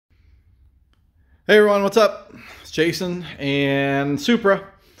Hey everyone, what's up? It's Jason and Supra.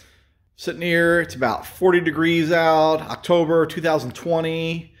 Sitting here, it's about 40 degrees out, October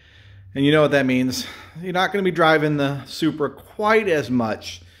 2020. And you know what that means. You're not going to be driving the Supra quite as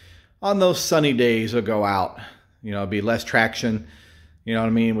much on those sunny days that go out. You know, it'll be less traction, you know what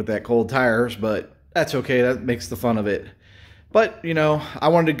I mean, with that cold tires, but that's okay. That makes the fun of it. But, you know, I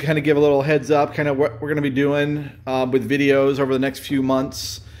wanted to kind of give a little heads up, kind of what we're going to be doing with videos over the next few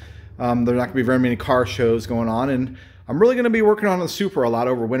months. There's not going to be very many car shows going on, and I'm really going to be working on the Supra a lot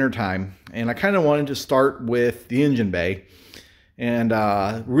over wintertime. And I kind of wanted to start with the engine bay and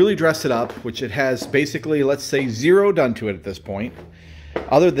really dress it up, which it has basically, let's say, zero done to it at this point.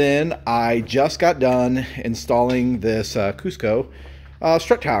 Other than I just got done installing this Cusco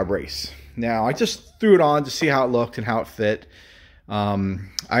strut tower brace. Now, I just threw it on to see how it looked and how it fit. I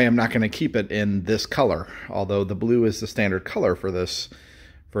am not going to keep it in this color, although the blue is the standard color for this.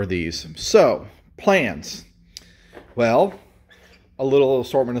 For these. So, plans. Well, a little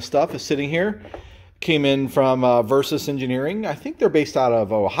assortment of stuff is sitting here. Came in from Verus Engineering. I think they're based out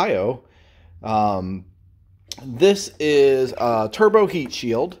of Ohio. This is a turbo heat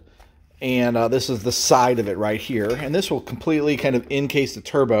shield, and this is the side of it right here. And this will completely kind of encase the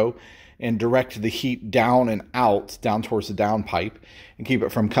turbo and direct the heat down and out, down towards the downpipe, and keep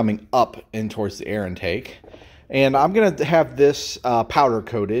it from coming up in towards the air intake. And I'm going to have this powder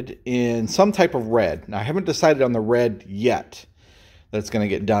coated in some type of red. Now, I haven't decided on the red yet that it's going to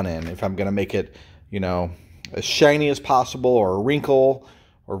get done in. If I'm going to make it, you know, as shiny as possible or a wrinkle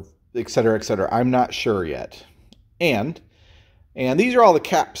or et cetera, et cetera. I'm not sure yet. And these are all the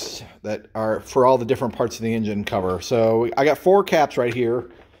caps that are for all the different parts of the engine cover. So I got 4 caps right here.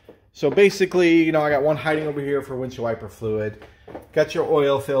 So basically, you know, I got one hiding over here for windshield wiper fluid. Got your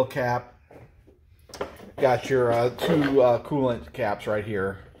oil fill cap. Got your 2 coolant caps right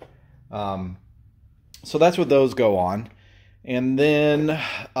here. So that's what those go on. And then,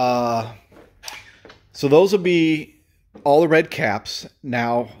 so those will be all the red caps.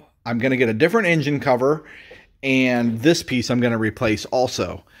 Now, I'm going to get a different engine cover, and this piece I'm going to replace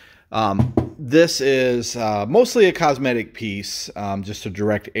also. This is mostly a cosmetic piece, just to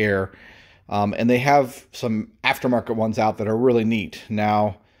direct air. And they have some aftermarket ones out that are really neat.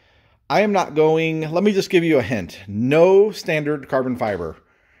 Now, I am not going, let me just give you a hint. No standard carbon fiber.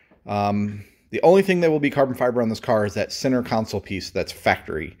 The only thing that will be carbon fiber on this car is that center console piece that's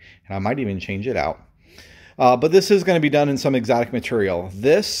factory. And I might even change it out. But this is going to be done in some exotic material.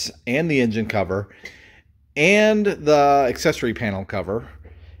 This and the engine cover and the accessory panel cover.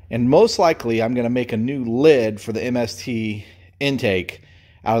 And most likely I'm going to make a new lid for the MST intake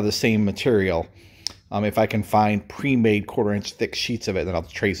out of the same material. If I can find pre-made 1/4-inch thick sheets of it, then I'll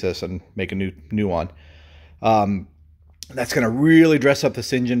trace this and make a new one. That's going to really dress up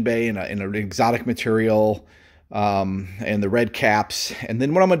this engine bay in an exotic material and the red caps. And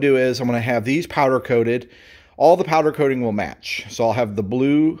then what I'm going to do is I'm going to have these powder coated. All the powder coating will match. So I'll have the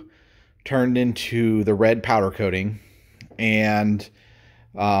blue turned into the red powder coating. And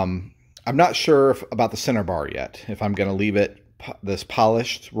I'm not sure about the center bar yet, if I'm going to leave it this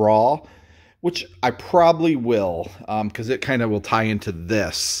polished raw, which I probably will, because it kind of will tie into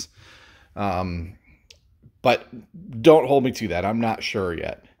this. But don't hold me to that. I'm not sure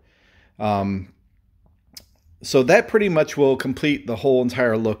yet. So that pretty much will complete the whole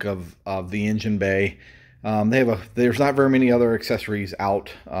entire look of the engine bay. There's not very many other accessories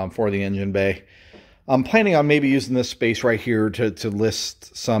out for the engine bay. I'm planning on maybe using this space right here to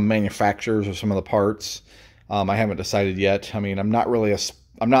list some manufacturers of some of the parts. I haven't decided yet. I mean, I'm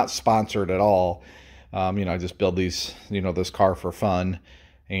not sponsored at all. You know, I just build these, you know, this car for fun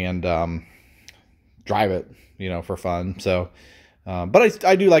and drive it, you know, for fun. So, but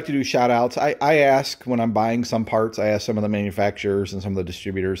I do like to do shout outs. I ask when I'm buying some parts, I ask some of the manufacturers and some of the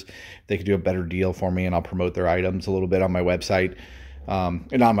distributors if they could do a better deal for me, and I'll promote their items a little bit on my website.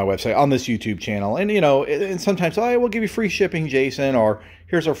 And on my website, on this YouTube channel. And, you know, and sometimes, oh, I will give you free shipping, Jason, or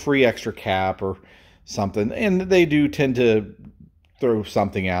here's a free extra cap or something. And they do tend to throw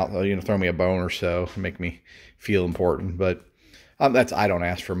something out, you know, throw me a bone or so, make me feel important. But I don't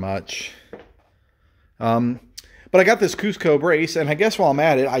ask for much. But I got this Cusco brace, and I guess while I'm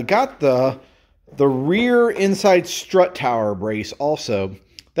at it, I got the rear inside strut tower brace also.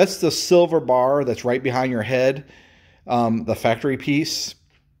 That's the silver bar that's right behind your head, the factory piece.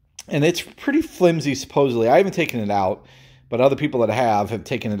 And it's pretty flimsy, supposedly. I haven't taken it out, but other people that have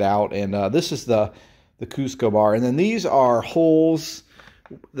taken it out. And this is the Cusco bar. And then these are holes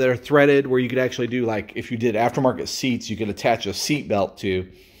that are threaded where you could actually do, like, if you did aftermarket seats, you could attach a seat belt to, you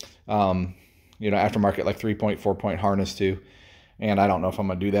know, aftermarket, like 3-point, 4-point harness to. and I don't know if I'm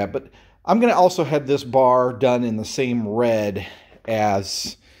going to do that. But I'm going to also have this bar done in the same red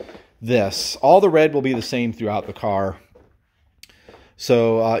as this. All the red will be the same throughout the car.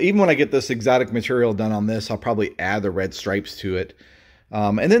 So even when I get this exotic material done on this, I'll probably add the red stripes to it.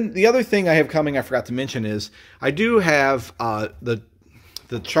 And then the other thing I have coming, I forgot to mention, is I do have the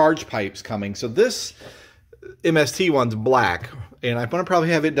charge pipes coming. So this MST one's black, and I'm going to probably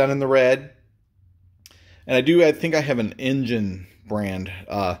have it done in the red. And I think I have an engine brand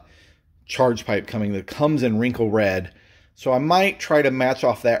charge pipe coming that comes in wrinkle red. So I might try to match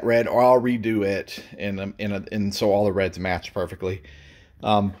off that red, or I'll redo it and so all the reds match perfectly.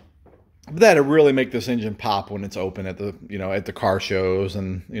 But that'll really make this engine pop when it's open at the at the car shows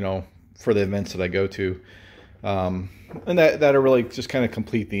and for the events that I go to. And that'll really just kind of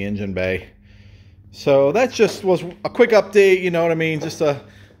complete the engine bay. So that just was a quick update, you know what I mean? Just a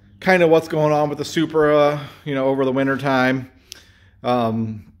kind of what's going on with the Supra, over the winter time.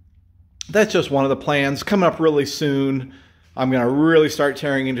 That's just one of the plans. Coming up really soon, I'm going to really start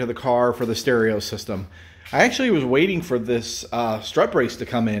tearing into the car for the stereo system. I actually was waiting for this strut brace to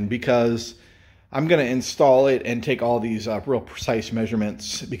come in because I'm going to install it and take all these real precise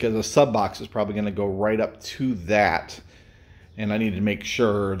measurements, because the sub box is probably going to go right up to that. And I need to make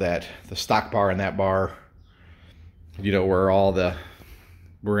sure that the stock bar and that bar, where we're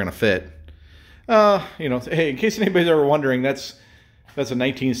going to fit. Hey, in case anybody's ever wondering, that's a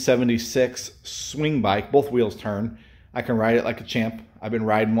 1976 swing bike. Both wheels turn. I can ride it like a champ. I've been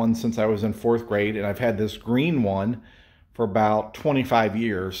riding one since I was in 4th grade, and I've had this green one for about 25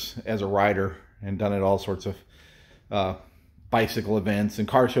 years as a rider, and done it all sorts of bicycle events and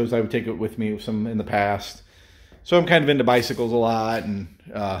car shows. I would take it with me some in the past. So I'm kind of into bicycles a lot, and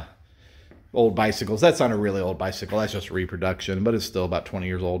old bicycles. That's not a really old bicycle. That's just a reproduction, but it's still about 20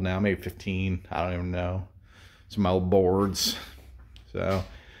 years old now, maybe 15. I don't even know. Some old boards. So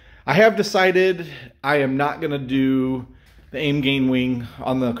I have decided I am not going to do the aim gain wing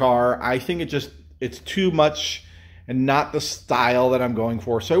on the car. I think it's too much and not the style that I'm going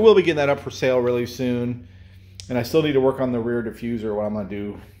for. So I will be getting that up for sale really soon. And I still need to work on the rear diffuser, what I'm going to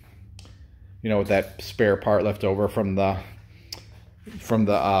do, with that spare part left over from the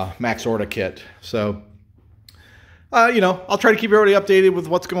Max Orta kit. So, I'll try to keep everybody updated with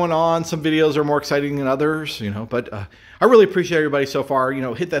what's going on. Some videos are more exciting than others, but I really appreciate everybody so far.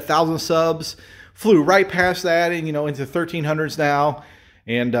 Hit that 1,000 subs, flew right past that, and, into 1,300s now,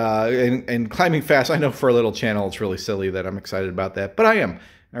 and climbing fast. I know for a little channel, it's really silly that I'm excited about that, but I am.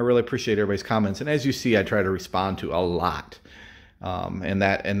 I really appreciate everybody's comments. And as you see, I try to respond to a lot. And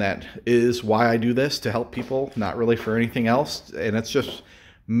that is why I do this, to help people, not really for anything else. And it's just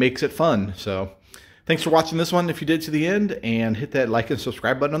makes it fun. So thanks for watching this one if you did to the end, and hit that like and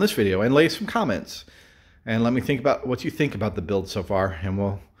subscribe button on this video, and leave some comments and let me think about what you think about the build so far, and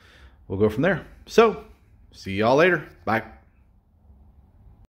we'll go from there. So see y'all later. Bye.